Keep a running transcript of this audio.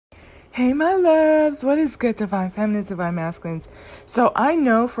Hey, my loves, what is good, divine feminines, divine masculines? So I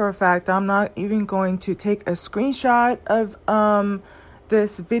know for a fact I'm not even going to take a screenshot of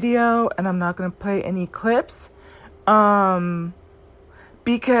this video, and I'm not going to play any clips um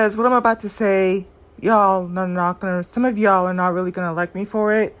because what I'm about to say, y'all are not gonna. Some of y'all are not really gonna like me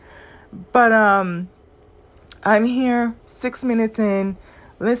for it, but I'm here 6 minutes in,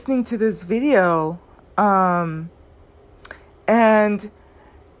 listening to this video, and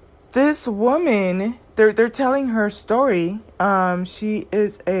this woman, they're telling her story. She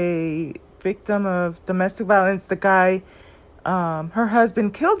is a victim of domestic violence. The guy, her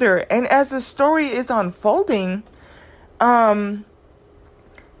husband killed her. And as the story is unfolding, come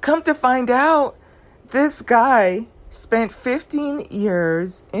to find out, this guy spent 15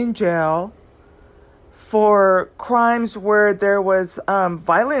 years in jail for crimes where there was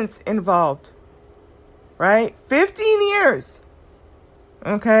violence involved. Right? 15 years.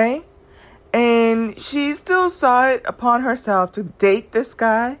 Okay? And she still saw it upon herself to date this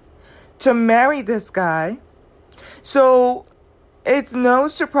guy, to marry this guy. So it's no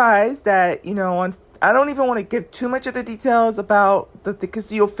surprise that, I don't even want to give too much of the details about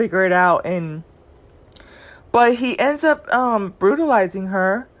because you'll figure it out. But he ends up brutalizing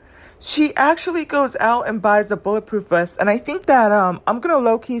her. She actually goes out and buys a bulletproof vest. And I think that I'm going to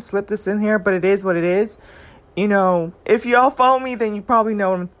low-key slip this in here, but it is what it is. If y'all follow me, then you probably know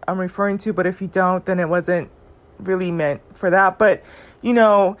what I'm referring to. But if you don't, then it wasn't really meant for that. But,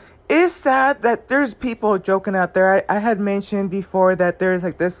 it's sad that there's people joking out there. I had mentioned before that there's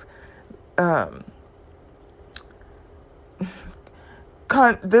like this,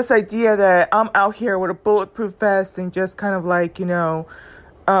 this idea that I'm out here with a bulletproof vest and just kind of like,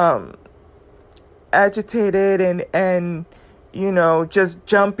 agitated and just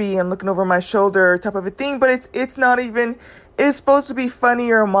jumpy and looking over my shoulder type of a thing. But it's not even, it's supposed to be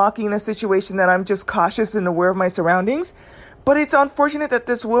funny or mocking the situation that I'm just cautious and aware of my surroundings. But it's unfortunate that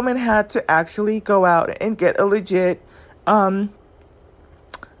this woman had to actually go out and get a legit, bulletproof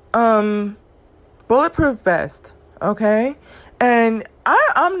vest. Okay. And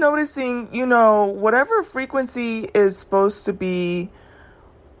I'm noticing, whatever frequency is supposed to be,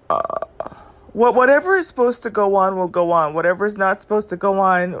 whatever is supposed to go on will go on. Whatever is not supposed to go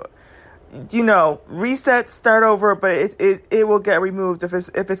on, reset, start over, but it will get removed if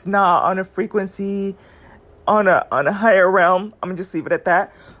it's not on a frequency, on a higher realm. I'm gonna just leave it at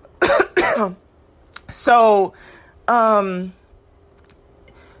that. So, that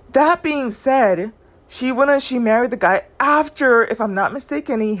being said, she married the guy after, if I'm not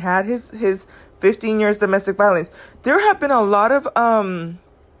mistaken, he had his 15 years domestic violence. There have been a lot of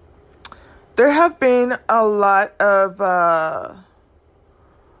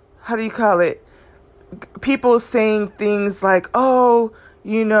how do you call it? People saying things like, oh,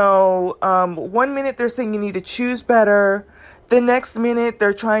 1 minute they're saying you need to choose better. The next minute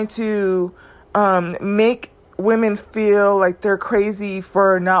they're trying to make women feel like they're crazy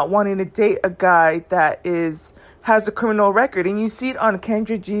for not wanting to date a guy that has a criminal record. And you see it on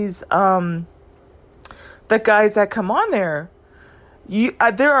Kendra G's, the guys that come on there.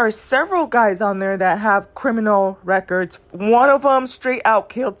 There are several guys on there that have criminal records. One of them straight out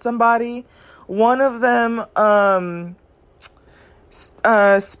killed somebody. One of them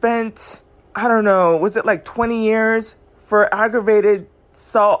spent, I don't know, was it like 20 years for aggravated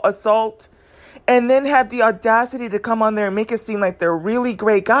assault, and then had the audacity to come on there and make it seem like they're really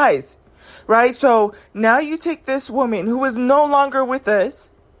great guys, right? So now you take this woman who is no longer with us,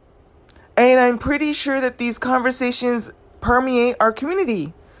 and I'm pretty sure that these conversations permeate our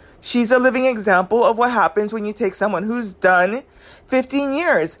community. She's a living example of what happens when you take someone who's done 15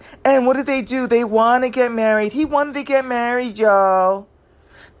 years. And what do? They want to get married. He wanted to get married, y'all.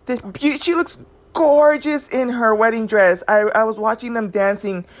 She looks gorgeous in her wedding dress. I was watching them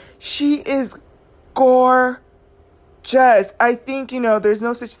dancing. She is gorgeous. I think, there's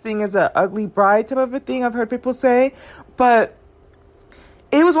no such thing as a ugly bride type of a thing, I've heard people say. But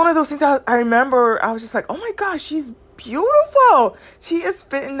it was one of those things I remember. I was just like, oh my gosh, she's beautiful. She is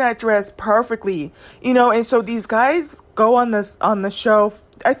fitting that dress perfectly, and so these guys go on the show.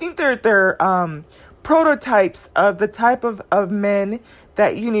 I think they're prototypes of the type of men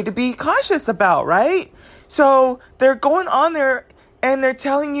that you need to be cautious about, right? So they're going on there and they're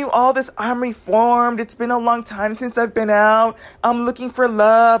telling you all this, I'm reformed. It's been a long time since I've been out. I'm looking for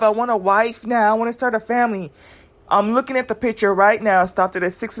love. I want a wife now. I want to start a family. I'm looking at the picture right now. Stopped it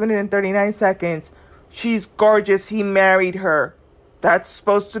at 6 minutes and 39 seconds. She's gorgeous. He married her. That's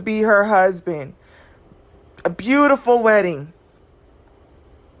supposed to be her husband. A beautiful wedding.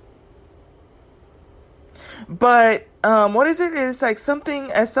 But what is it? It's like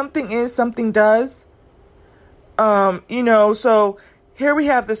something, as something is, something does. So here we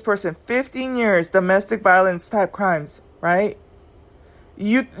have this person, 15 years, domestic violence type crimes, right?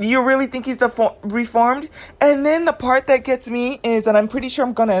 You really think he's reformed? And then the part that gets me is, and I'm pretty sure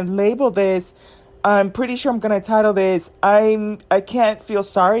I'm gonna label this, I'm pretty sure I'm gonna title this, I can't feel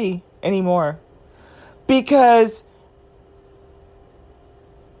sorry anymore. Because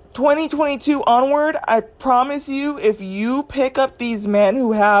 2022 onward, I promise you, if you pick up these men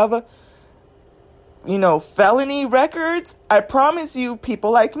who have, felony records, I promise you,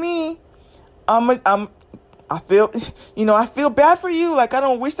 people like me, I feel, I feel bad for you. Like, I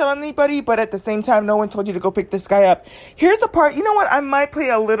don't wish that on anybody, but at the same time, no one told you to go pick this guy up. Here's the part, you know what? I might play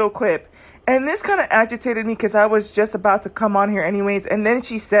a little clip. And this kind of agitated me because I was just about to come on here anyways. And then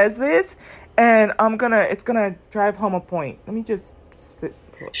she says this, and it's gonna drive home a point. Let me just sit.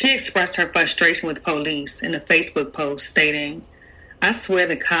 She expressed her frustration with police in a Facebook post stating, "I swear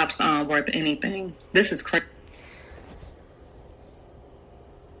the cops aren't worth anything. This is crazy."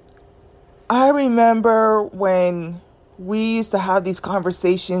 I remember when we used to have these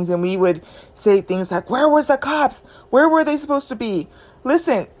conversations and we would say things like, where was the cops? Where were they supposed to be?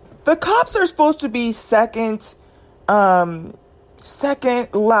 Listen, the cops are supposed to be second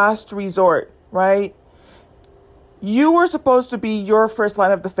last resort, right? You were supposed to be your first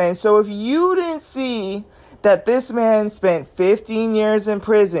line of defense. So if you didn't see that this man spent 15 years in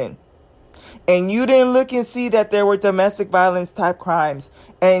prison, and you didn't look and see that there were domestic violence type crimes,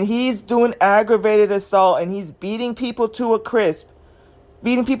 and he's doing aggravated assault, and he's beating people to a crisp,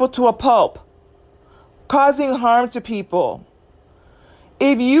 beating people to a pulp, causing harm to people.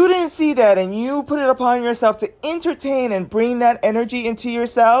 If you didn't see that and you put it upon yourself to entertain and bring that energy into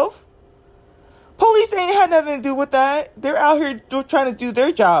yourself, police ain't had nothing to do with that. They're out here trying to do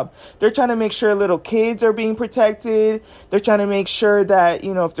their job. They're trying to make sure little kids are being protected. They're trying to make sure that,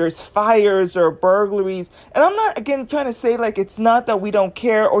 if there's fires or burglaries. And I'm not, again, trying to say, like, it's not that we don't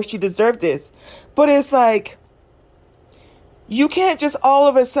care or she deserved this. But it's like, you can't just all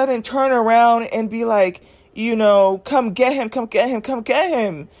of a sudden turn around and be like, come get him, come get him, come get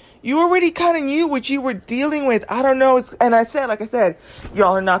him. You already kind of knew what you were dealing with. I don't know. Like I said,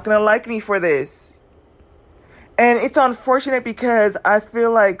 y'all are not going to like me for this. And it's unfortunate because I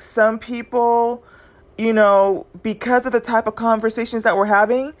feel like some people, because of the type of conversations that we're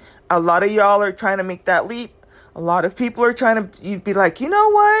having, a lot of y'all are trying to make that leap. A lot of people are trying to, you'd be like, you know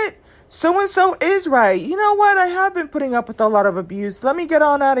what? So-and-so is right. You know what? I have been putting up with a lot of abuse. Let me get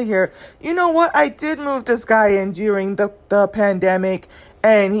on out of here. You know what? I did move this guy in during the pandemic,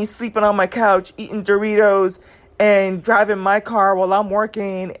 and he's sleeping on my couch, eating Doritos, and driving my car while I'm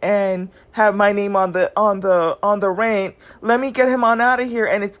working, and have my name on the rent. Let me get him on out of here.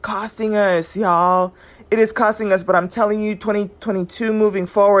 And it's costing us, y'all. It is costing us. But I'm telling you, 2022 moving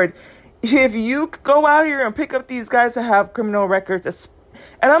forward, if you go out here and pick up these guys that have criminal records,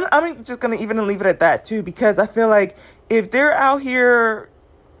 and I'm just going to even leave it at that too, because I feel like if they're out here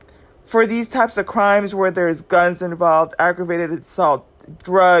for these types of crimes where there's guns involved, aggravated assault,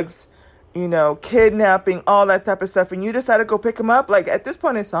 drugs, kidnapping, all that type of stuff, and you decide to go pick them up, like, at this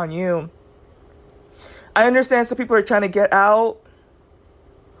point, it's on you. I understand some people are trying to get out,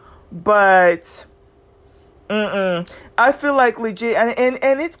 but I feel like legit,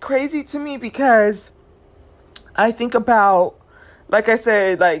 and it's crazy to me because I think about, like I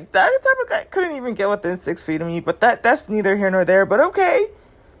said, like, that type of guy couldn't even get within 6 feet of me, but that's neither here nor there. But okay,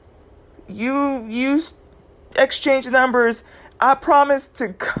 you exchange numbers. I promise to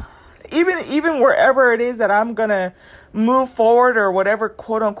God, even wherever it is that I'm gonna move forward, or whatever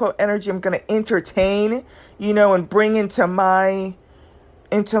quote unquote energy I'm gonna entertain, and bring into my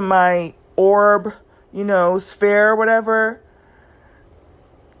orb, sphere, or whatever.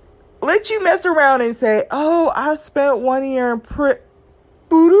 Let you mess around and say, oh, I spent 1 year in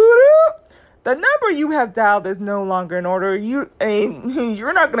the number you have dialed is no longer in order. You're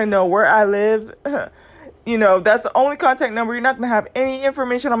not going to know where I live. That's the only contact number. You're not going to have any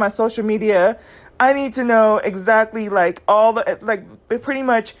information on my social media. I need to know exactly, like, all the, like, pretty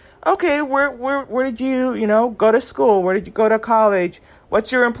much, okay, where did you, go to school? Where did you go to college?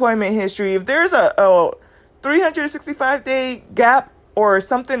 What's your employment history? If there's a 365-day gap or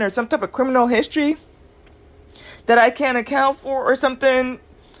something, or some type of criminal history that I can't account for or something,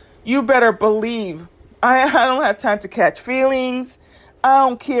 you better believe I don't have time to catch feelings. I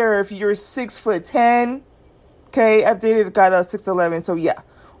don't care if you're 6'10". Okay, I've dated a guy that was 6'11", so yeah.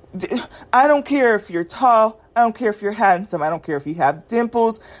 I don't care if you're tall. I don't care if you're handsome. I don't care if you have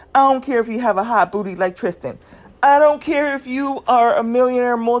dimples. I don't care if you have a hot booty like Tristan. I don't care if you are a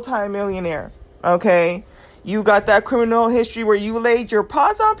millionaire, multi-millionaire. Okay? you got that criminal history where you laid your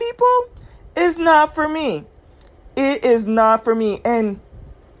paws on people, is not for me. It is not for me. And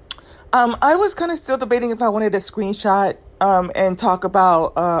I was kind of still debating if I wanted to screenshot and talk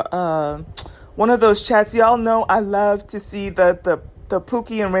about one of those chats. Y'all know I love to see the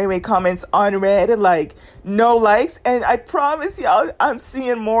Pookie and Ray Ray comments unread, like no likes. And I promise y'all, I'm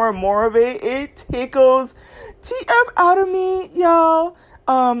seeing more and more of it. It tickles TF out of me, y'all.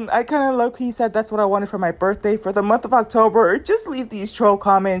 I kind of low-key said that's what I wanted for my birthday for the month of October. Just leave these troll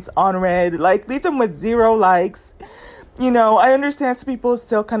comments unread. Like, leave them with 0 likes. You know, I understand some people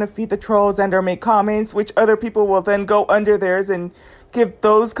still kind of feed the trolls and or make comments, which other people will then go under theirs and give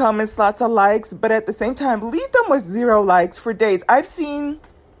those comments lots of likes. But at the same time, leave them with 0 likes for days. I've seen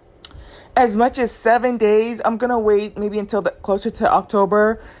as much as 7 days. I'm going to wait maybe until closer to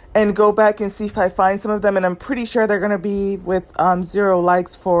October and go back and see if I find some of them. And I'm pretty sure they're going to be with 0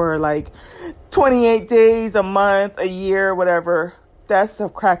 likes for like 28 days, a month, a year, whatever. That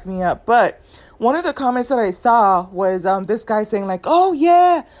stuff cracked me up. But one of the comments that I saw was this guy saying like, oh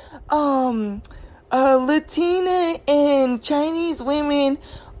yeah, Latina and Chinese women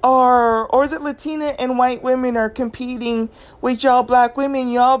or is it Latina and white women are competing with y'all black women.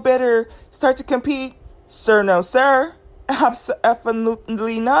 Y'all better start to compete. Sir, no, sir.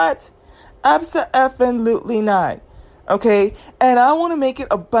 Absolutely not. Absolutely not. Okay? And I want to make it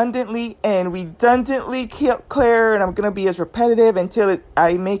abundantly and redundantly clear, and I'm going to be as repetitive until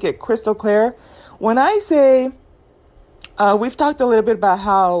I make it crystal clear. When I say, we've talked a little bit about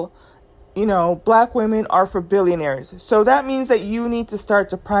how, you know, black women are for billionaires. So that means that you need to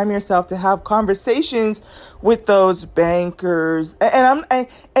start to prime yourself to have conversations with those bankers. And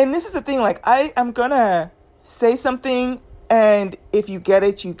this is the thing, like, I am going to say something, and if you get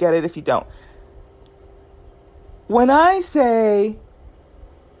it, you get it. If you don't. When I say,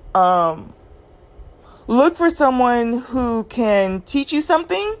 look for someone who can teach you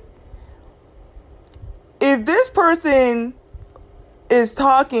something, if this person is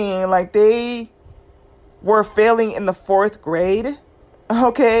talking like they were failing in the 4th grade,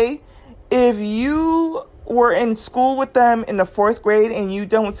 okay? If you were in school with them in the 4th grade and you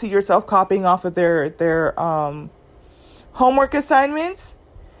don't see yourself copying off of their homework assignments,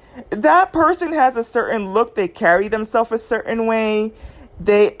 that person has a certain look. They carry themselves a certain way.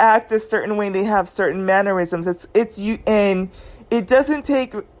 They act a certain way. They have certain mannerisms. It's you, and it doesn't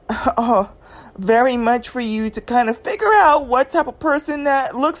take very much for you to kind of figure out what type of person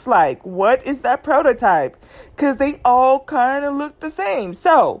that looks like. What is that prototype? Because they all kind of look the same.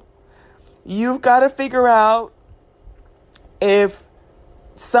 So you've got to figure out if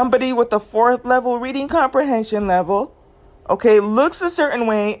somebody with a 4th level reading comprehension level, okay, looks a certain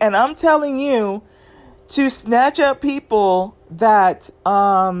way, and I'm telling you to snatch up people that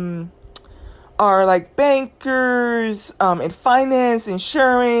are like bankers, in finance,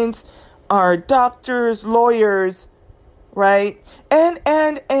 insurance, are doctors, lawyers, right? And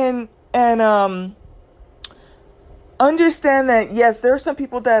understand that, yes, there are some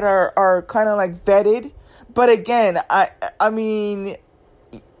people that are kind of like vetted, but again, I mean,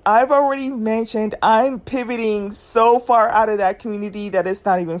 I've already mentioned I'm pivoting so far out of that community that it's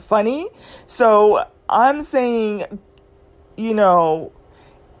not even funny. So I'm saying, you know,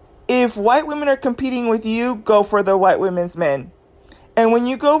 if white women are competing with you, go for the white women's men. And when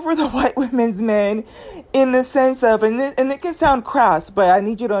you go for the white women's men, in the sense of, and it can sound crass, but I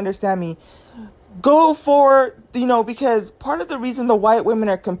need you to understand me, go for, you know, because part of the reason the white women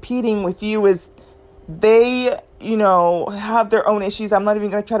are competing with you is they, you know, have their own issues. I'm not even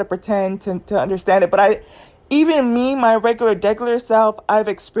going to try to pretend to understand it. But even me, my regular self, I've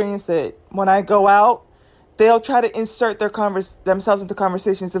experienced it. When I go out, they'll try to insert themselves into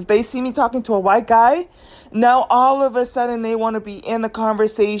conversations. If they see me talking to a white guy, now all of a sudden they want to be in the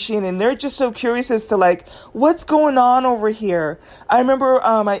conversation, and they're just so curious as to like, what's going on over here? I remember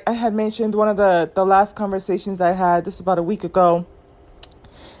I had mentioned one of the last conversations I had, this was about a week ago,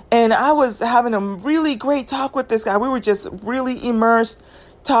 and I was having a really great talk with this guy. We were just really immersed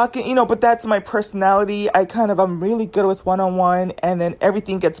talking, you know, but that's my personality. I'm really good with one-on-one, and then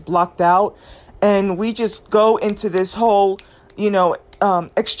everything gets blocked out. And we just go into this whole, you know,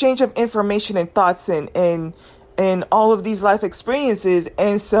 exchange of information and thoughts and all of these life experiences.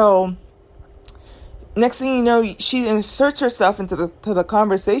 And so next thing you know, she inserts herself into the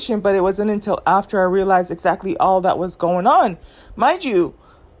conversation, but it wasn't until after I realized exactly all that was going on. Mind you,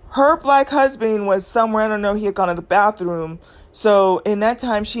 her black husband was somewhere, I don't know, he had gone to the bathroom. So in that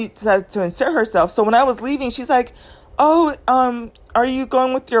time, she decided to insert herself. So when I was leaving, she's like, oh, are you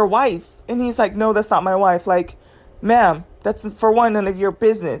going with your wife? And he's like, no, that's not my wife. Like, ma'am, That's, for one, none of your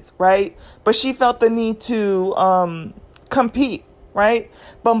business, right? But she felt the need to compete, right?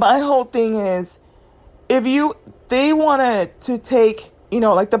 But my whole thing is, they wanted to take,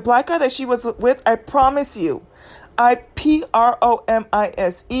 like the black guy that she was with, I promise you, I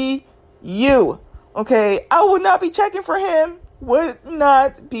promise you, okay? I would not be checking for him,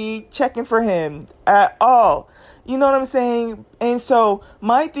 at all. You know what I'm saying? And so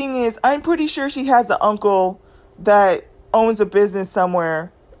my thing is, I'm pretty sure she has an uncle that owns a business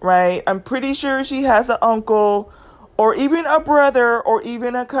somewhere, right? I'm pretty sure she has an uncle or even a brother or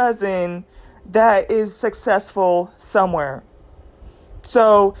even a cousin that is successful somewhere.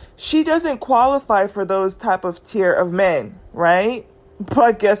 So she doesn't qualify for those type of tier of men, right?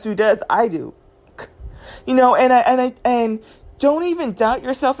 But guess who does? I do. And don't even doubt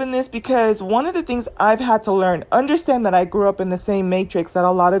yourself in this, because one of the things I've had to learn, understand that I grew up in the same matrix that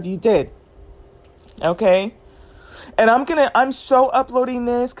a lot of you did. Okay? And I'm so uploading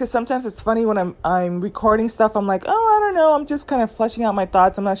this because sometimes it's funny when I'm recording stuff. I'm like, I don't know. I'm just kind of fleshing out my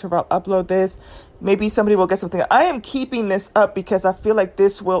thoughts. I'm not sure if I'll upload this. Maybe somebody will get something. I am keeping this up because I feel like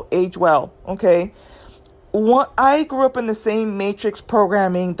this will age well. Okay. I grew up in the same matrix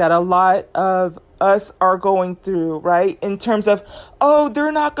programming that a lot of us are going through, right? In terms of,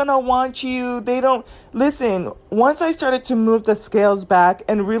 they're not going to want you. They don't listen. Once I started to move the scales back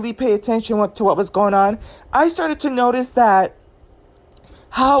and really pay attention to what was going on, I started to notice that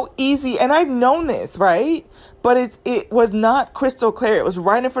how easy, and I've known this, right? But it was not crystal clear. It was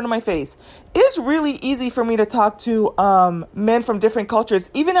right in front of my face. It's really easy for me to talk to men from different cultures,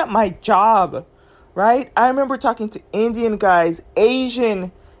 even at my job, right? I remember talking to Indian guys,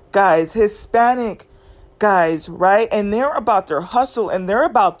 Asian guys, Hispanic guys, right? And they're about their hustle and they're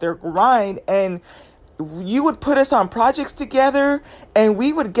about their grind. And you would put us on projects together and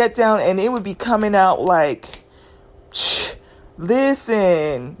we would get down and it would be coming out like,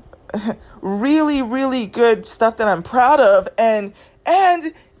 listen, really, really good stuff that I'm proud of. And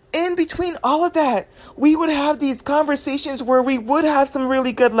in between all of that, we would have these conversations where we would have some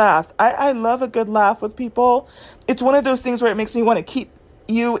really good laughs. I love a good laugh with people. It's one of those things where it makes me want to keep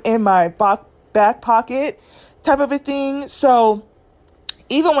you in my back pocket type of a thing. So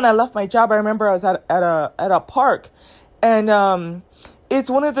even when I left my job, I remember I was at a park, and it's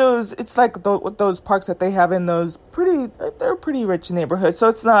one of those, it's like those parks that they have in those they're pretty rich neighborhoods. So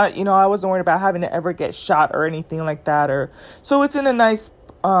it's not, I wasn't worried about having to ever get shot or anything like that. So it's in a nice,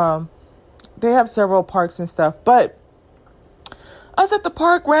 they have several parks and stuff. But I was at the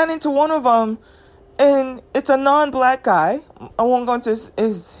park, ran into one of them, and it's a non-black guy. I won't go into his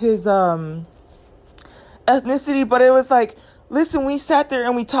ethnicity, but it was like, listen, we sat there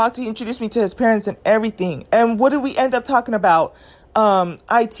and we talked. He introduced me to his parents and everything. And what did we end up talking about?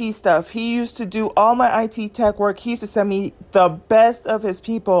 IT stuff. He used to do all my IT tech work. He used to send me the best of his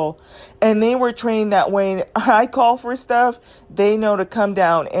people. And they were trained that when I call for stuff, they know to come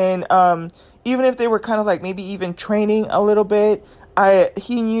down. And even if they were kind of like maybe even training a little bit,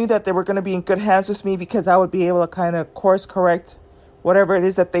 he knew that they were going to be in good hands with me because I would be able to kind of course correct whatever it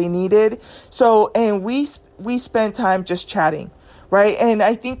is that they needed. So, and we spent time just chatting, right? And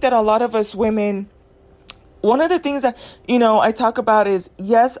I think that a lot of us women, one of the things that, I talk about is,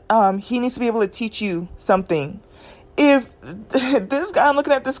 yes, he needs to be able to teach you something. If this guy, I'm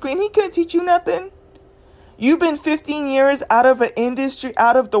looking at the screen, he couldn't teach you nothing. You've been 15 years out of an industry,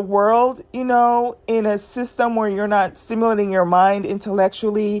 out of the world, in a system where you're not stimulating your mind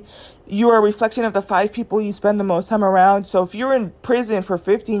intellectually. You are a reflection of the 5 people you spend the most time around. So if you're in prison for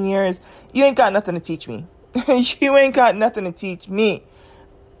 15 years, you ain't got nothing to teach me. You ain't got nothing to teach me.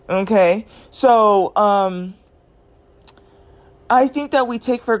 Okay? So, I think that we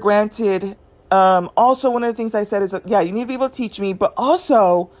take for granted, also one of the things I said is, you need to be able to teach me, but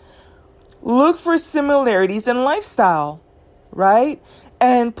also look for similarities in lifestyle, right?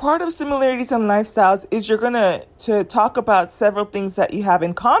 And part of similarities in lifestyles is you're going to talk about several things that you have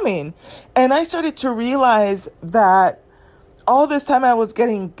in common. And I started to realize that all this time I was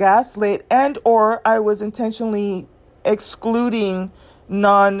getting gaslit or I was intentionally excluding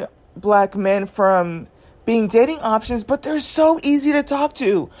non-black men from being dating options, but they're so easy to talk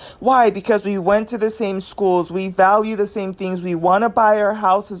to. Why? Because we went to the same schools. We value the same things. We want to buy our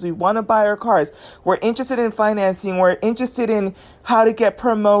houses. We want to buy our cars. We're interested in financing. We're interested in how to get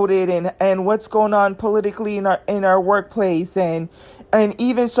promoted and what's going on politically in our workplace and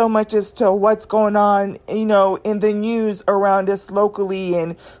even so much as to what's going on, in the news around us locally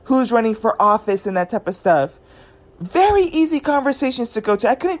and who's running for office and that type of stuff. Very easy conversations to go to.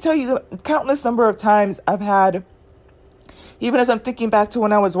 I couldn't tell you the countless number of times I've had, even as I'm thinking back to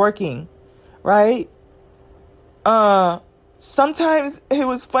when I was working, right? sometimes it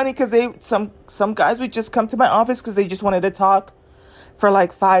was funny because some guys would just come to my office because they just wanted to talk for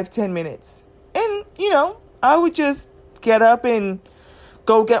like 5-10 minutes. And, I would just get up and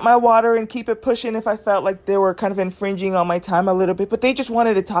go get my water and keep it pushing if I felt like they were kind of infringing on my time a little bit. But they just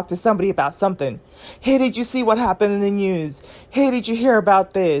wanted to talk to somebody about something. Hey, did you see what happened in the news? Hey, did you hear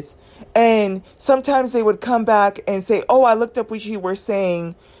about this? And sometimes they would come back and say, oh, I looked up what you were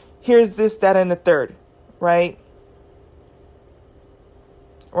saying. Here's this, that, and the third. Right?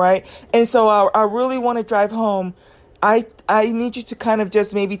 Right? And so I really want to drive home. I need you to kind of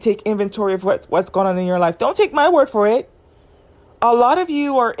just maybe take inventory of what's going on in your life. Don't take my word for it. A lot of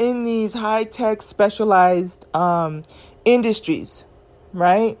you are in these high-tech specialized industries,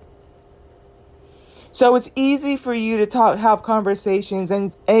 right? So it's easy for you to have conversations,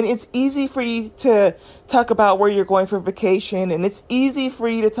 and it's easy for you to talk about where you're going for vacation, and it's easy for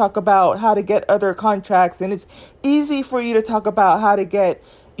you to talk about how to get other contracts, and it's easy for you to talk about how to get,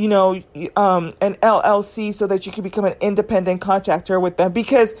 an LLC so that you can become an independent contractor with them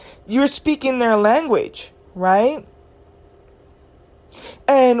because you're speaking their language, right?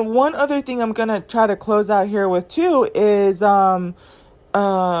 And one other thing I'm going to try to close out here with too is I've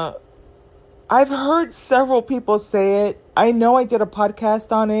heard several people say it. I know I did a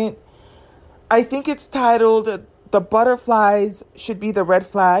podcast on it. I think it's titled The Butterflies Should Be the Red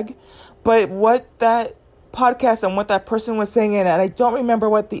Flag. But what that podcast and what that person was saying, and I don't remember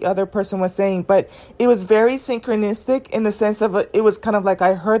what the other person was saying, but it was very synchronistic in the sense of it was kind of like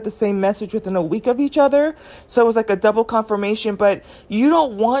I heard the same message within a week of each other. So it was like a double confirmation, but you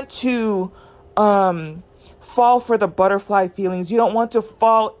don't want to fall for the butterfly feelings. You don't want to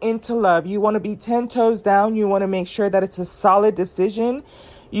fall into love. You want to be 10 toes down. You want to make sure that it's a solid decision.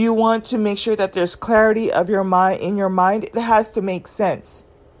 You want to make sure that there's clarity of your mind in your mind. It has to make sense.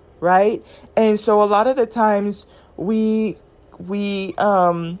 Right? And so a lot of the times we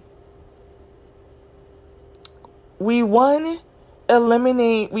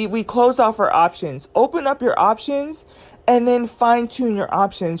eliminate, we close off our options, open up your options, and then fine tune your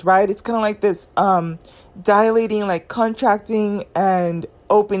options, right? It's kind of like this dilating, like contracting and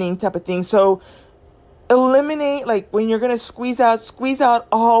opening type of thing. So eliminate, like when you're going to squeeze out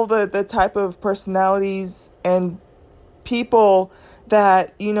all the type of personalities and people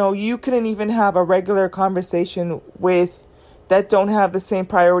that, you couldn't even have a regular conversation with that don't have the same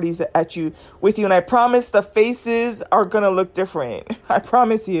priorities with you. And I promise the faces are going to look different. I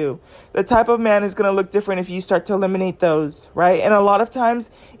promise you. The type of man is going to look different if you start to eliminate those, right? And a lot of times,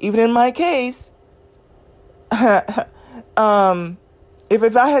 even in my case, if I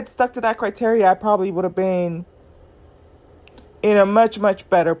had stuck to that criteria, I probably would have been in a much, much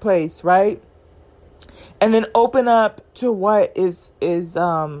better place, right? And then open up to what is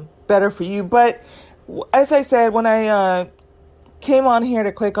better for you. But as I said, when I came on here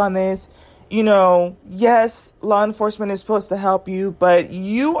to click on this, yes, law enforcement is supposed to help you, but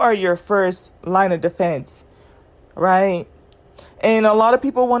you are your first line of defense, right? And a lot of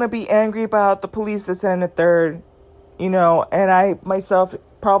people want to be angry about the police, this, and the third, and I myself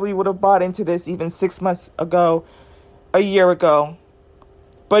probably would have bought into this even 6 months ago, a year ago.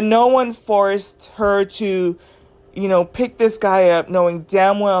 But no one forced her to, pick this guy up knowing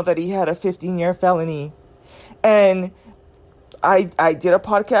damn well that he had a 15-year felony. And I did a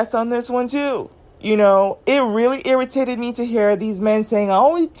podcast on this one too. It really irritated me to hear these men saying,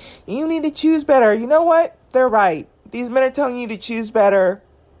 oh, you need to choose better. You know what? They're right. These men are telling you to choose better.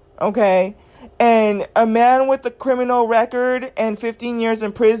 Okay? And a man with a criminal record and 15 years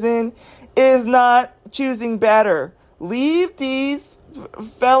in prison is not choosing better. Leave these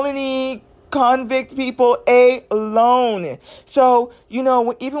felony convict people alone. So,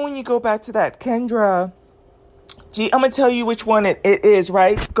 even when you go back to that Kendra, I'm going to tell you which one it is,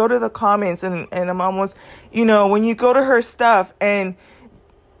 right? Go to the comments and I'm almost, when you go to her stuff and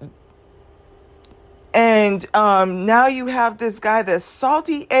now you have this guy that's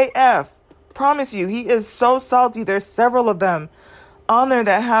salty AF. Promise you, he is so salty. There's several of them on there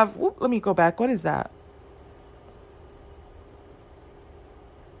that have, let me go back. What is that?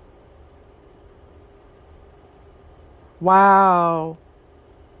 Wow.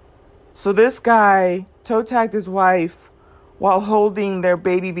 So this guy toe tagged his wife while holding their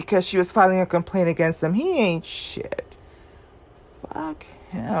baby because she was filing a complaint against him. He ain't shit. Fuck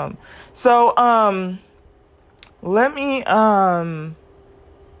him. So, let me, I'm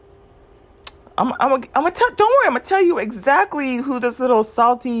gonna tell, don't worry, I'm gonna tell you exactly who this little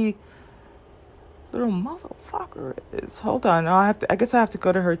salty little motherfucker is. Hold on. I guess I have to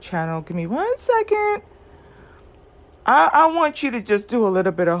go to her channel. Give me 1 second. I want you to just do a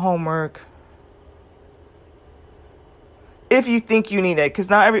little bit of homework. If you think you need it, because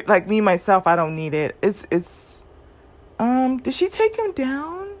not every, like me myself, I don't need it. Did she take him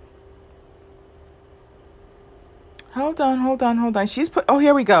down? Hold on. She's put. Oh,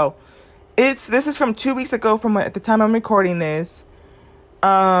 here we go. This is from 2 weeks ago, from at the time I'm recording this.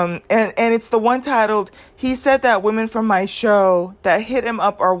 And it's the one titled, "He said that women from my show that hit him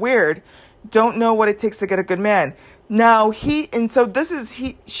up are weird, don't know what it takes to get a good man." Now she's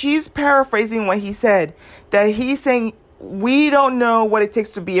paraphrasing what he said, that he's saying we don't know what it takes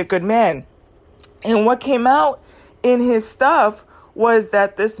to be a good man. And what came out in his stuff was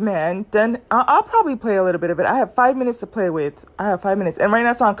that this man, then I'll probably play a little bit of it. I have 5 minutes to play with. And right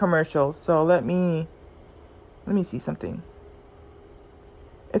now it's on commercial. So let me see something.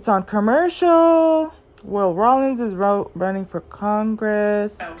 It's on commercial. Will Rollins is running for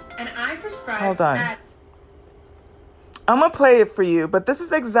Congress. And I prescribe. Hold on. I'm going to play it for you, but this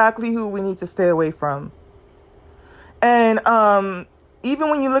is exactly who we need to stay away from. And even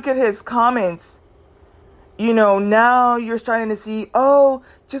when you look at his comments, you know, now you're starting to see, oh,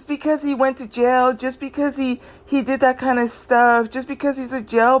 just because he went to jail, just because he did that kind of stuff, just because he's a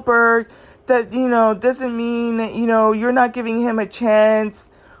jailbird, that, you know, doesn't mean that, you know, you're not giving him a chance,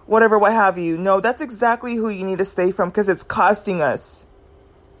 whatever, what have you. No, that's exactly who you need to stay from, because it's costing us.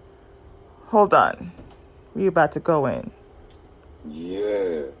 Hold on. We're about to go in.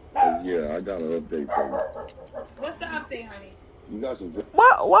 Yeah, I got an update for you. What's the update, honey? You got some.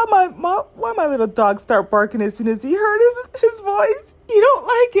 Why my little dog start barking as soon as he heard his voice? You don't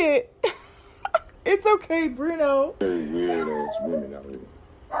like it. It's okay, Bruno. Very weird ass women out here.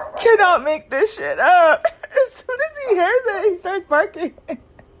 Cannot make this shit up. As soon as he hears it, he starts barking.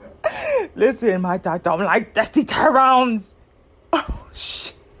 Listen, my dog don't like dusty Tyrone. Oh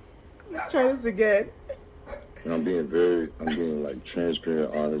shit. Let's try this again. And I'm being like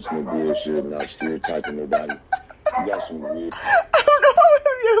transparent, honest, no bullshit, not stereotyping nobody. You got some weird. I don't know how I'm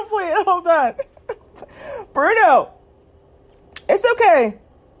gonna play it. Hold on. Bruno. It's okay.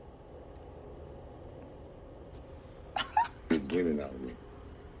 Women out here.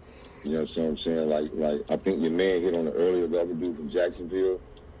 You know what I'm saying? Like I think your man hit on it earlier, the other dude from Jacksonville.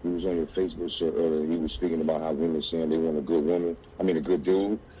 He was on your Facebook show earlier. He was speaking about how women saying they want a good woman. I mean, a good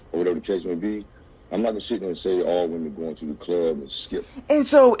dude, or whatever the case may be. I'm not going to sit there and say all women going to the club and skip. And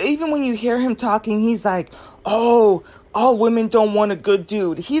so even when you hear him talking, he's like, oh, all women don't want a good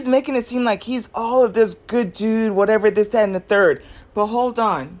dude. He's making it seem like he's all of this good dude, whatever, this, that, and the third. But hold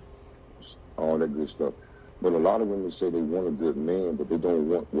on. All that good stuff. But a lot of women say they want a good man, but they don't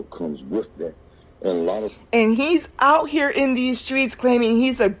want what comes with that. And he's out here in these streets claiming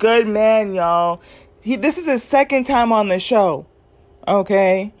he's a good man, y'all. This is his second time on the show.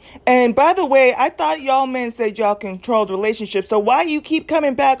 Okay. And by the way, I thought y'all men said y'all controlled relationships. So why you keep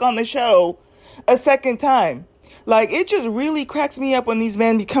coming back on the show a second time? Like, it just really cracks me up when these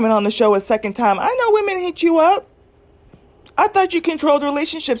men be coming on the show a second time. I know women hit you up. I thought you controlled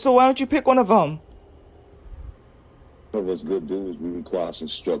relationships, so why don't you pick one of them? Of us good dudes, we require some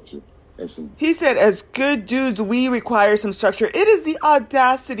structure. He said, as good dudes, we require some structure. It is the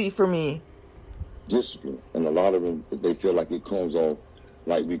audacity for me. Discipline. And a lot of them, they feel like it comes off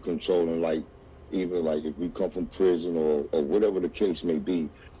like we controlling, like either like if we come from prison or whatever the case may be.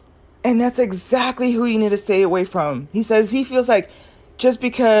 And that's exactly who you need to stay away from. He says he feels like just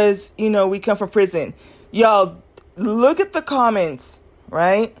because, you know, we come from prison. Y'all, look at the comments,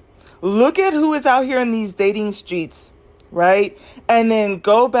 right? Look at who is out here in these dating streets, right? And then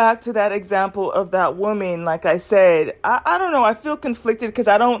go back to that example of that woman. Like I said, I don't know. I feel conflicted because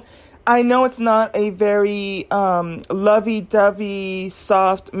I know it's not a very lovey-dovey,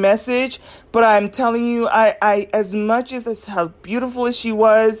 soft message, but I'm telling you, I as much as how beautiful as she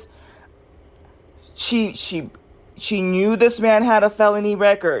was, she knew this man had a felony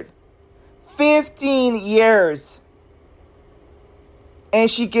record. 15 years. And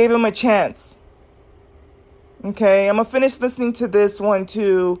she gave him a chance. Okay, I'm going to finish listening to this one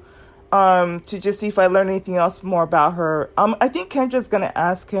too, to just see if I learn anything else more about her. I think Kendra's going to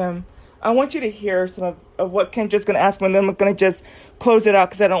ask him. I want you to hear some of what Kendra's going to ask him, and then I'm going to just close it out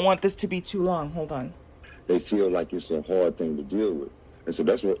because I don't want this to be too long. Hold on. They feel like it's a hard thing to deal with. And so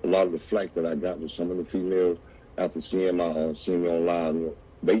that's what a lot of the flack that I got with some of the females after seeing me online. You know,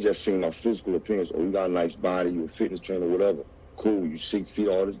 they just seen my physical appearance. Oh, you got a nice body, you're a fitness trainer, whatever. Cool, you 6 feet,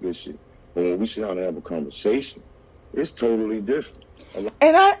 all this good shit. But when we sit down and have a conversation, it's totally different. And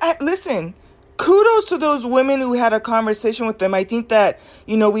I listen, kudos to those women who had a conversation with them. I think that,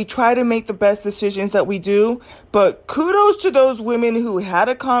 you know, we try to make the best decisions that we do, but kudos to those women who had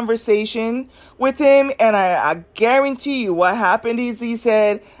a conversation with him. And I guarantee you what happened is he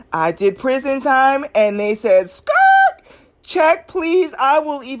said, I did prison time. And they said, skirt, Check, please. I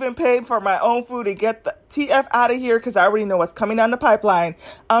will even pay for my own food to get the TF out of here because I already know what's coming down the pipeline.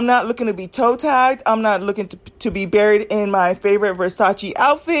 I'm not looking to be toe tagged. I'm not looking to be buried in my favorite Versace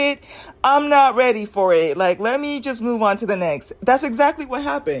outfit. I'm not ready for it. Like, let me just move on to the next. That's exactly what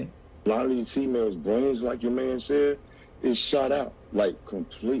happened. A lot of these females' brains, like your man said, is shot out. Like,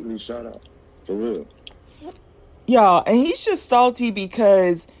 completely shot out. For real. Y'all, and he's just salty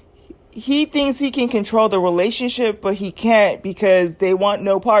because he thinks he can control the relationship, but he can't because they want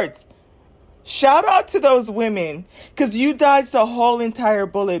no parts. Shout out to those women because you dodged a whole entire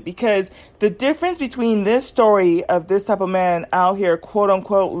bullet, because the difference between this story of this type of man out here, quote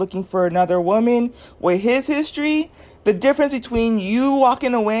unquote, looking for another woman with his history, the difference between you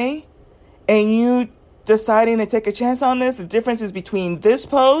walking away and you deciding to take a chance on this, the difference is between this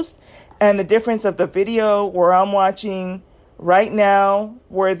post and the difference of the video where I'm watching right now,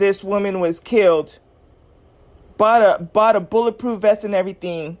 where this woman was killed, bought a bulletproof vest and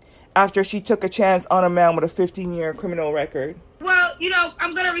everything after she took a chance on a man with a 15-year criminal record. Well,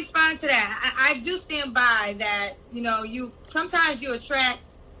 I'm going to respond to that. I do stand by that, sometimes you attract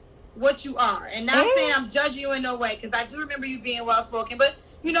what you are. And not saying I'm judging you in no way, because I do remember you being well-spoken. But,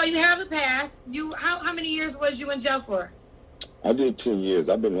 you have the past. How many years was you in jail for? I did 10 years.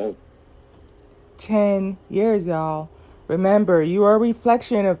 I've been home. 10 years, y'all. Remember, you are a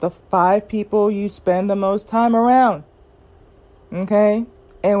reflection of the 5 people you spend the most time around. Okay?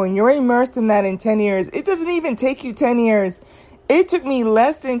 And when you're immersed in that in 10 years, it doesn't even take you 10 years. It took me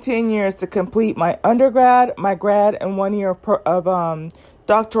less than 10 years to complete my undergrad, my grad, and 1 year of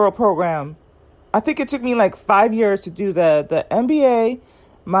doctoral program. I think it took me like 5 years to do the MBA.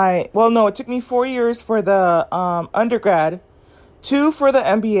 It took me 4 years for the undergrad, 2 for the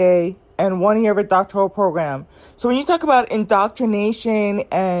MBA, and 1 year of a doctoral program. So when you talk about indoctrination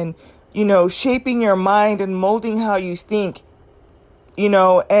and, shaping your mind and molding how you think,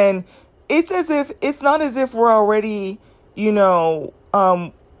 and it's not as if we're already, behind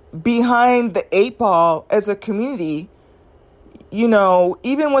the 8 ball as a community.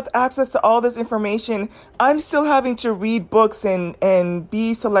 Even with access to all this information, I'm still having to read books and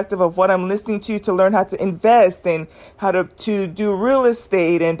be selective of what I'm listening to learn how to invest and how to do real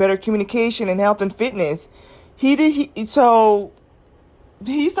estate and better communication and health and fitness. So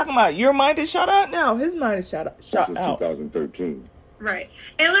he's talking about your mind is shot out now. His mind is shot out. Since 2013. Right.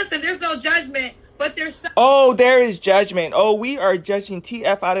 And listen, there's no judgment, but there's there is judgment. We are judging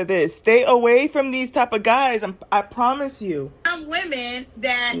TF out of this. Stay away from these type of guys. I promise you. Some women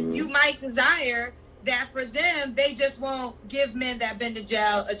that you might desire that for them, they just won't give men that been to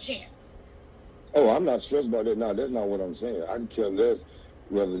jail a chance. Oh, I'm not stressed about that now. That's not what I'm saying. I can care less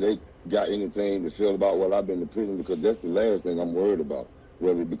whether they got anything to feel about, well, I've been to prison, because that's the last thing I'm worried about.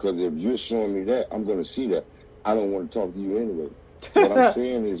 Because if you're showing me that, I'm going to see that. I don't want to talk to you anyway. What I'm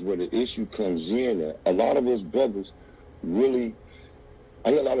saying is where the issue comes in at, a lot of us brothers really, I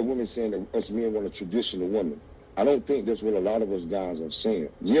hear a lot of women saying that us men want a traditional woman. I don't think that's what a lot of us guys are saying.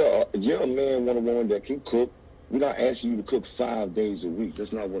 Yeah, a man want a woman that can cook. We're not asking you to cook 5 days a week.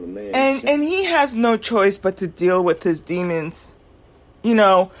 That's not what a man is. And he has no choice but to deal with his demons.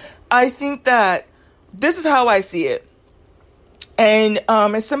 I think that this is how I see it. And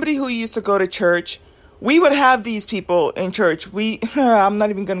as somebody who used to go to church, we would have these people in church. I'm not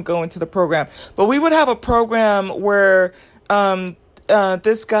even going to go into the program, but we would have a program where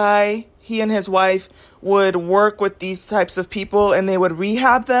this guy, he and his wife would work with these types of people, and they would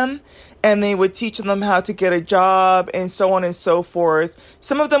rehab them, and they would teach them how to get a job and so on and so forth.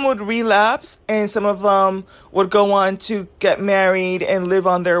 Some of them would relapse, and some of them would go on to get married and live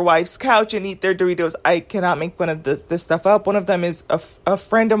on their wife's couch and eat their Doritos. I cannot make fun of this stuff up. One of them is a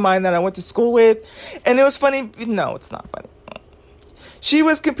friend of mine that I went to school with, and it was funny. No, it's not funny. She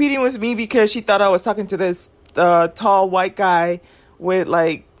was competing with me because she thought I was talking to this tall white guy with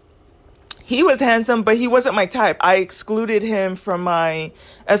he was handsome, but he wasn't my type. I excluded him from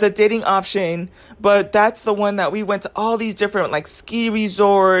as a dating option, but that's the one that we went to all these different ski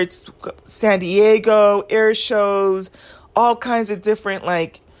resorts, San Diego, air shows, all kinds of different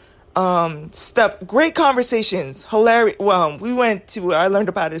stuff. Great conversations, hilarious. Well, I learned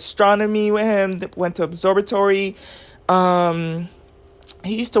about astronomy with him, went to observatory. He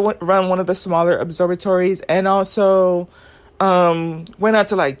used to run one of the smaller observatories, and also went out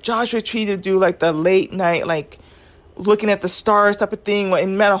to Joshua Tree to do the late night looking at the stars type of thing,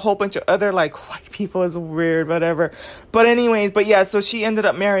 and met a whole bunch of other white people. Is weird, whatever. But anyways, so she ended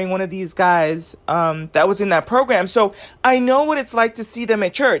up marrying one of these guys that was in that program. So I know what it's like to see them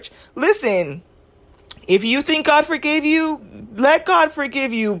at church. Listen, if you think God forgave you, let God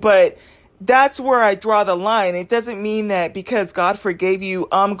forgive you, but that's where I draw the line. It doesn't mean that because God forgave you,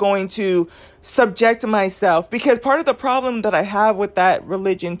 I'm going to subject myself. Because part of the problem that I have with that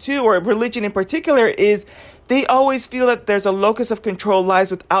religion too, or religion in particular, is they always feel that there's a locus of control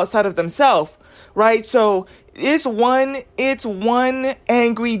lies with outside of themselves, right? So it's one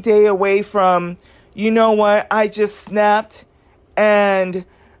angry day away from, you know what, I just snapped and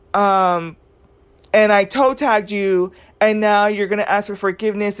I toe tagged you, and now you're going to ask for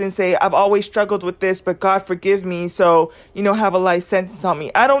forgiveness and say, I've always struggled with this, but God forgive me. So, have a life sentence on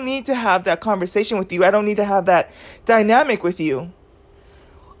me. I don't need to have that conversation with you. I don't need to have that dynamic with you.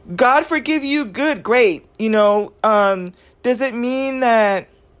 God forgive you. Good. Great. Does it mean that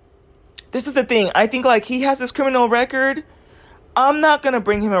this is the thing? I think like he has this criminal record. I'm not going to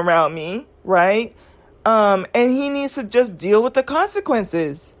bring him around me. Right. And he needs to just deal with the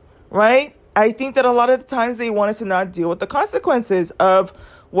consequences. Right. I think that a lot of the times they want us to not deal with the consequences of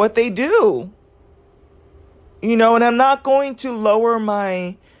what they do. And I'm not going to lower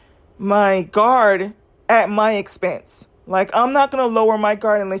my guard at my expense. Like, I'm not going to lower my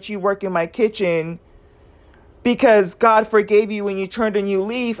guard and let you work in my kitchen because God forgave you when you turned a new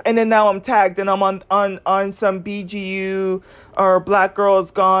leaf, and then now I'm tagged and I'm on some BGU or Black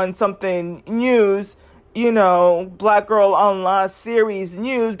Girls Gone something news. Black Girl Online series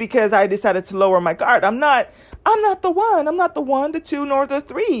news because I decided to lower my guard. I'm not the one. I'm not the one, the two, nor the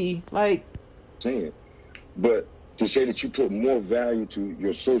three. Like, saying, but to say that you put more value to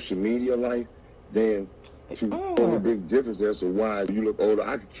your social media life than to the big difference there. So why you look older?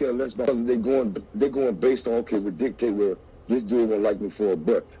 I could care less because they're going based on, okay, we dictate where this dude won't like me for a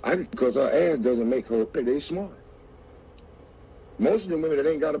butt. Because her ass doesn't make her pay. They smart. Most of the women that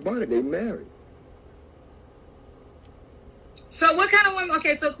ain't got a body, they married. So what kind of women?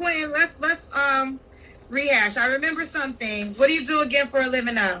 Okay, so Quentin, let's rehash. I remember some things. What do you do again for a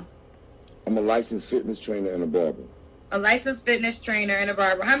living now? I'm a licensed fitness trainer and a barber. A licensed fitness trainer and a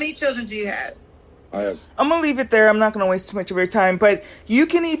barber. How many children do you have? I'm going to leave it there. I'm not going to waste too much of your time. But you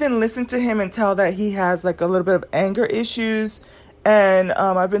can even listen to him and tell that he has like a little bit of anger issues. And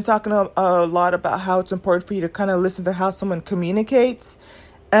I've been talking a lot about how it's important for you to kind of listen to how someone communicates.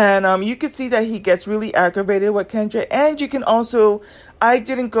 And you can see that he gets really aggravated with Kendra. And you can also, I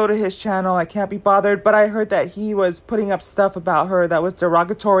didn't go to his channel. I can't be bothered. But I heard that he was putting up stuff about her that was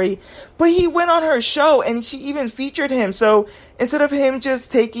derogatory. But he went on her show and she even featured him. So instead of him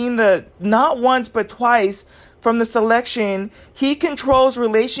just taking the, not once but twice from the selection, he controls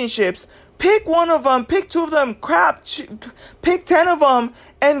relationships. Pick one of them, pick two of them, pick 10 of them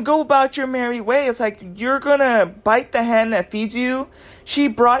and go about your merry way. It's like you're going to bite the hand that feeds you. She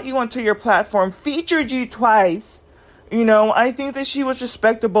brought you onto your platform, featured you twice. I think that she was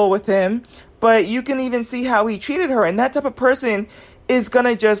respectable with him, but you can even see how he treated her. And that type of person is going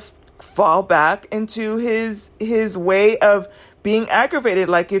to just fall back into his way of being aggravated.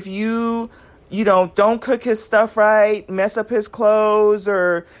 Like if you don't cook his stuff right, mess up his clothes,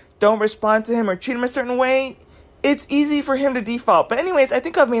 or don't respond to him or treat him a certain way, it's easy for him to default. But anyways, I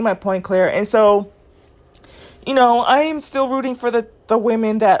think I've made my point clear. And so, I am still rooting for the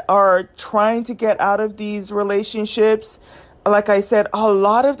women that are trying to get out of these relationships. Like I said, a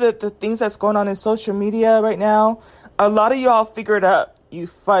lot of the things that's going on in social media right now, a lot of y'all figured up. You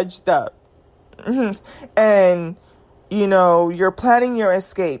fudged up. And, you're planning your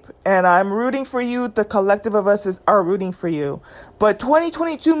escape. And I'm rooting for you. The collective of us are rooting for you. But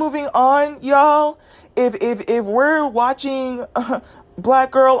 2022 moving on, y'all, if we're watching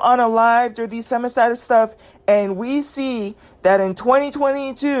Black Girl Unalived or these femicide stuff, and we see that in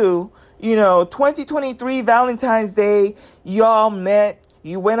 2022, 2023 Valentine's Day, y'all met,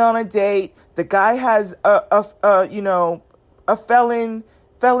 you went on a date, the guy has a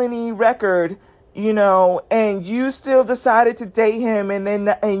felony record, and you still decided to date him,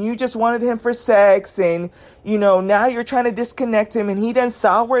 and you just wanted him for sex, and now you're trying to disconnect him, and he done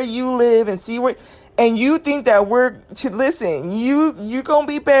saw where you live and see where. And you think that listen, you gonna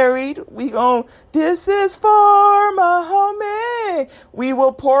be buried. This is for my homie. We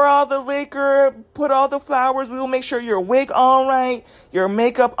will pour all the liquor, put all the flowers. We will make sure your wig on right, your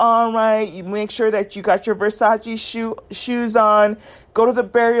makeup on right. You make sure that you got your Versace shoes on. Go to the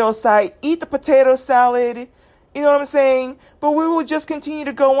burial site, eat the potato salad. You know what I'm saying? But we will just continue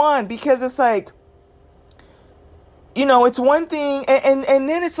to go on because it's like, it's one thing, and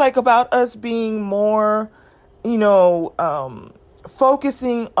then it's like about us being more,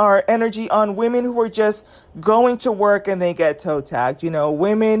 focusing our energy on women who are just going to work and they get toe tagged,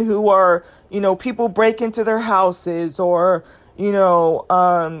 women who are, people break into their houses or,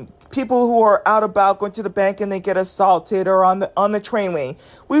 people who are out about going to the bank and they get assaulted, or on the trainway.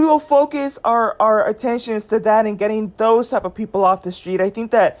 We will focus our attentions to that and getting those type of people off the street. I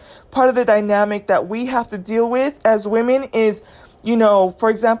think that part of the dynamic that we have to deal with as women is, for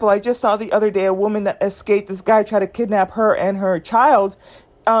example, I just saw the other day a woman that escaped. This guy tried to kidnap her and her child,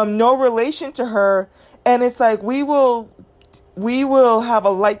 no relation to her. And it's like, we will have a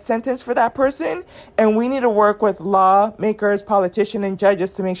light sentence for that person, and we need to work with lawmakers, politicians, and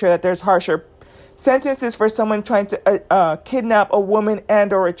judges to make sure that there's harsher sentences for someone trying to kidnap a woman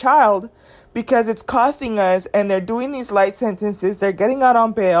and or a child, because it's costing us, and they're doing these light sentences, they're getting out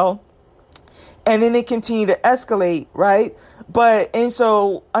on bail, and then they continue to escalate, right? And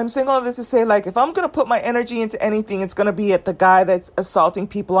so I'm saying all of this to say, like, if I'm going to put my energy into anything, it's going to be at the guy that's assaulting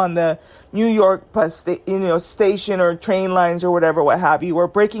people on the New York bus, station or train lines or whatever, what have you, or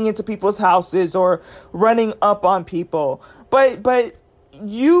breaking into people's houses or running up on people. But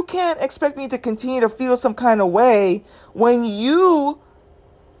you can't expect me to continue to feel some kind of way when you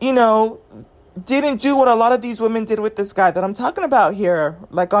didn't do what a lot of these women did with this guy that I'm talking about here,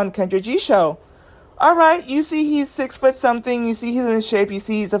 like on Kendra G show. All right, you see he's 6 foot something. You see he's in shape. You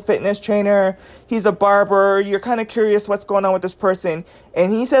see he's a fitness trainer. He's a barber. You're kind of curious what's going on with this person.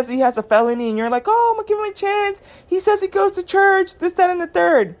 And he says he has a felony, and you're like, oh, I'm going to give him a chance. He says he goes to church, this, that, and the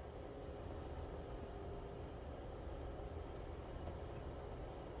third.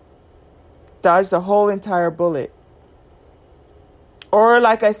 Dodge the whole entire bullet. Or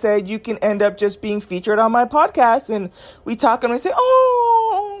like I said, you can end up just being featured on my podcast, and we talk and we say,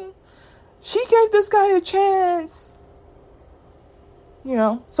 oh, she gave this guy a chance.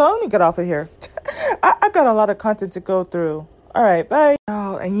 So let me get off of here. I got a lot of content to go through. All right, bye.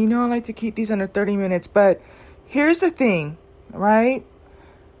 Oh, and I like to keep these under 30 minutes, but here's the thing, right?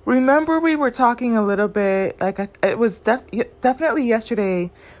 Remember we were talking a little bit, like it was definitely yesterday,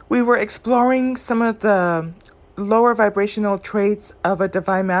 we were exploring some of the lower vibrational traits of a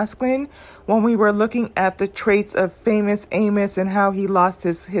divine masculine when we were looking at the traits of famous Amos and how he lost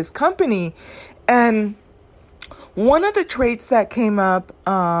his company. And one of the traits that came up,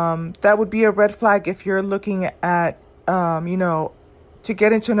 that would be a red flag if you're looking at, to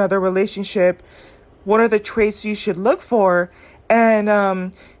get into another relationship, what are the traits you should look for?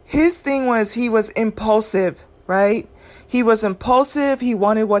 And his thing was he was impulsive, right? He was impulsive. He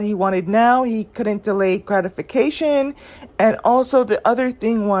wanted what he wanted now. He couldn't delay gratification. And also the other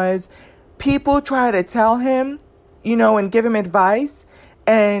thing was people try to tell him, and give him advice,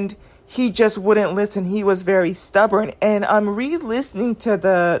 and he just wouldn't listen. He was very stubborn. And I'm re-listening to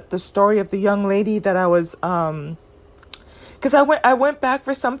the story of the young lady that I was, because I went back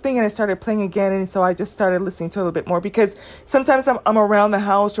for something and I started playing again, and so I just started listening to a little bit more, because sometimes I'm around the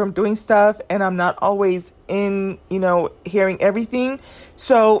house or I'm doing stuff and I'm not always in, hearing everything.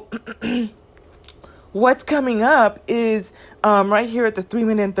 So what's coming up is right here at the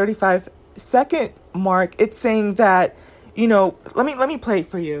 3-minute and 35-second mark. It's saying that, let me play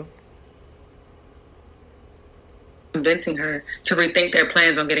it for you. Convincing her to rethink their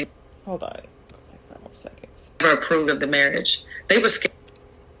plans on getting. Hold on. 5 more seconds. Never approved of the marriage. They were scared.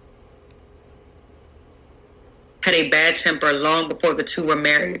 Had a bad temper long before the two were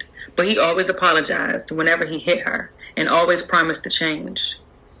married, but he always apologized whenever he hit her and always promised to change.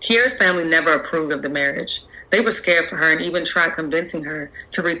 Kiera's family never approved of the marriage. They were scared for her and even tried convincing her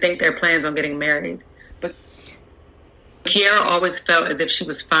to rethink their plans on getting married. But Kiera always felt as if she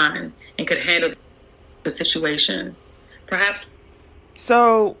was fine and could handle the situation. Perhaps.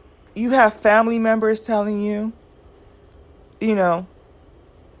 So you have family members telling you,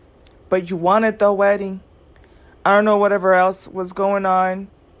 but you wanted the wedding. I don't know, whatever else was going on.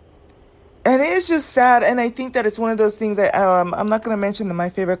 And it's just sad. And I think that it's one of those things that I'm not going to mention my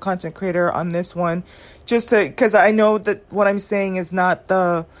favorite content creator on this one, because I know that what I'm saying is not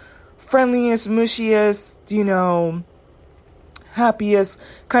the friendliest, mushiest, happiest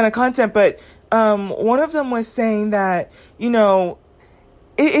kind of content. But one of them was saying that,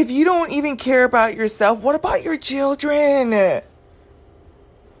 if you don't even care about yourself, what about your children?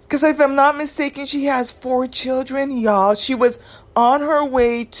 Because if I'm not mistaken, she has 4 children, y'all. She was on her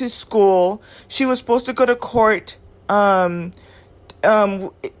way to school. She was supposed to go to court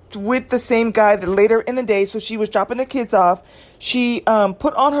with the same guy later in the day. So she was dropping the kids off. She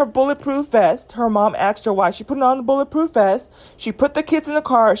put on her bulletproof vest. Her mom asked her why she put on the bulletproof vest. She put the kids in the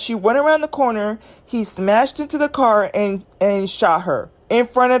car. She went around the corner. He smashed into the car and shot her in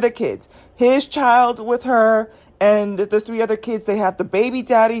front of the kids. His child with her. And the 3 other kids, they have the baby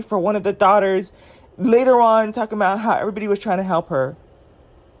daddy for one of the daughters. Later on, talking about how everybody was trying to help her.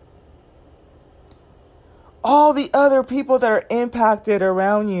 all the other people that are impacted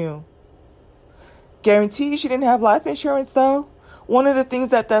around you. Guarantee she didn't have life insurance though. One of the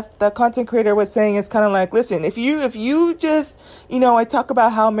things that the content creator was saying is kind of like, listen, if you just, I talk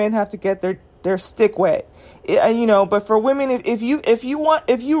about how men have to get their stick wet, but for women, if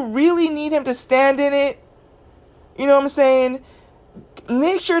you really need him to stand in it, you know what I'm saying?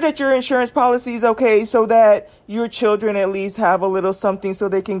 Make sure that your insurance policy is okay so that your children at least have a little something so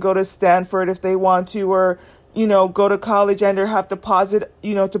they can go to Stanford if they want to, or, go to college and or have deposit,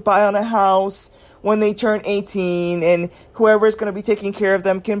 to buy on a house when they turn 18, and whoever is going to be taking care of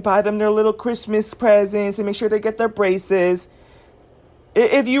them can buy them their little Christmas presents and make sure they get their braces.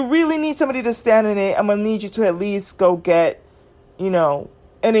 If you really need somebody to stand in it, I'm going to need you to at least go get, an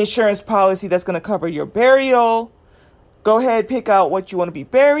insurance policy that's going to cover your burial. Go ahead, pick out what you want to be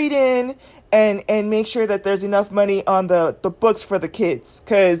buried in, and make sure that there's enough money on the books for the kids.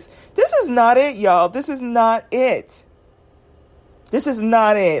 Because this is not it, y'all. This is not it. This is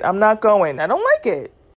not it. I'm not going. I don't like it.